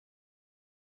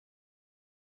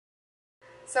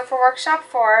So for workshop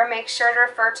 4, make sure to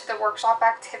refer to the workshop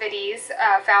activities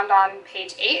found on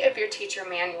page 8 of your teacher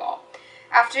manual.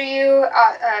 After you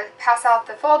pass out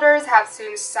the folders, have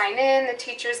students sign in, the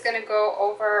teacher is going to go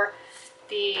over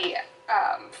the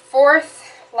 4th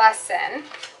lesson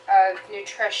of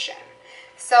nutrition.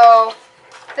 So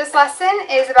this lesson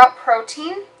is about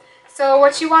protein. So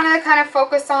what you want to kind of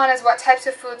focus on is what types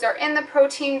of foods are in the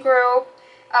protein group.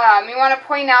 You want to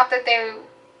point out that they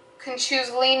can choose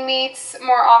lean meats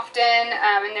more often,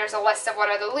 and there's a list of what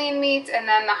are the lean meats, and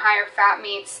then the higher fat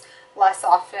meats less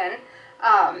often.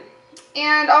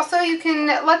 And also you can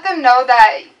let them know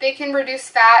that they can reduce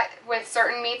fat with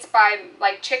certain meats by,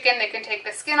 like chicken, they can take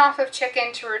the skin off of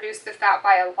chicken to reduce the fat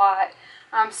by a lot.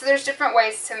 So there's different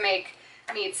ways to make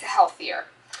meats healthier.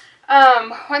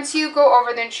 Once you go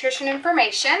over the nutrition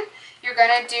information, you're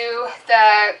going to do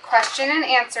the question and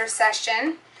answer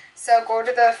session. So go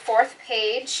to the 4th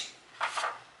page,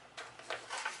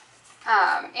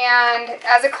 and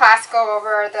as a class go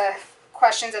over the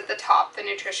questions at the top, the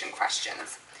nutrition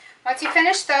questions. Once you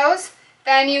finish those,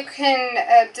 then you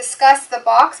can discuss the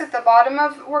box at the bottom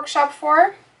of workshop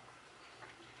 4.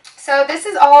 So this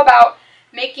is all about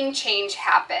making change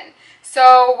happen.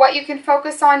 So what you can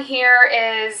focus on here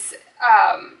is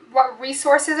what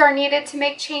resources are needed to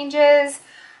make changes,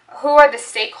 who are the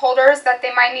stakeholders that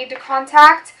they might need to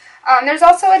contact. There's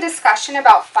also a discussion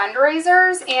about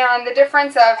fundraisers and the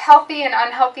difference of healthy and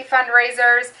unhealthy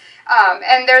fundraisers,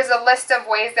 and there's a list of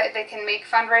ways that they can make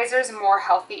fundraisers more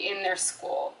healthy in their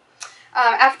school.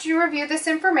 After you review this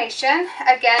information,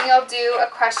 again, you'll do a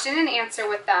question and answer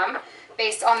with them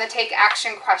based on the take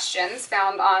action questions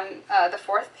found on the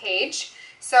 4th page.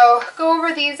 So go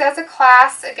over these as a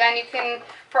class. Again, you can,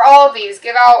 for all of these,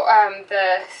 give out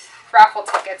the raffle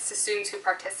tickets to students who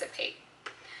participate.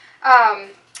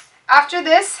 After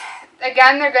this,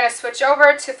 again, they're going to switch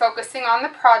over to focusing on the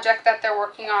project that they're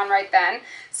working on right then.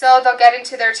 So they'll get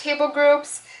into their table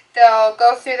groups. They'll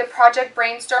go through the project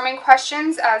brainstorming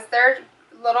questions as their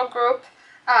little group.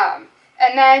 And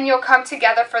then you'll come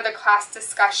together for the class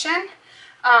discussion.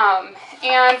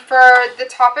 And for the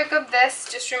topic of this,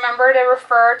 just remember to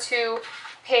refer to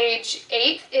page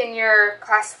 8 in your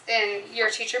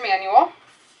teacher manual.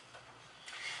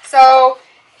 So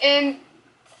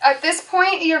at this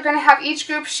point, you're going to have each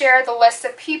group share the list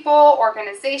of people,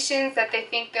 organizations that they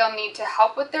think they'll need to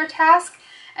help with their task,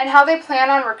 and how they plan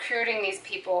on recruiting these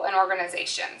people and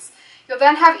organizations. You'll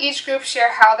then have each group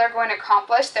share how they're going to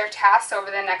accomplish their tasks over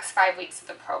the next 5 weeks of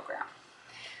the program.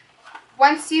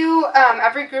 Once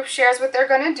every group shares what they're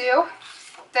going to do,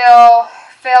 they'll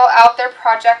fill out their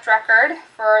project record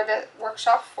for the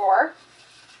workshop 4.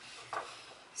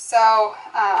 So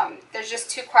there's just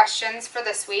 2 questions for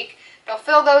this week. They'll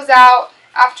fill those out.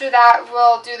 After that,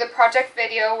 we'll do the project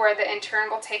video where the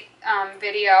intern will take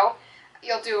video.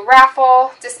 You'll do a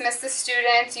raffle, dismiss the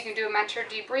students, you can do a mentor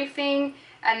debriefing,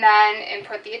 and then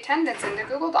input the attendance into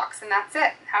Google Docs, and that's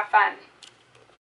it. Have fun.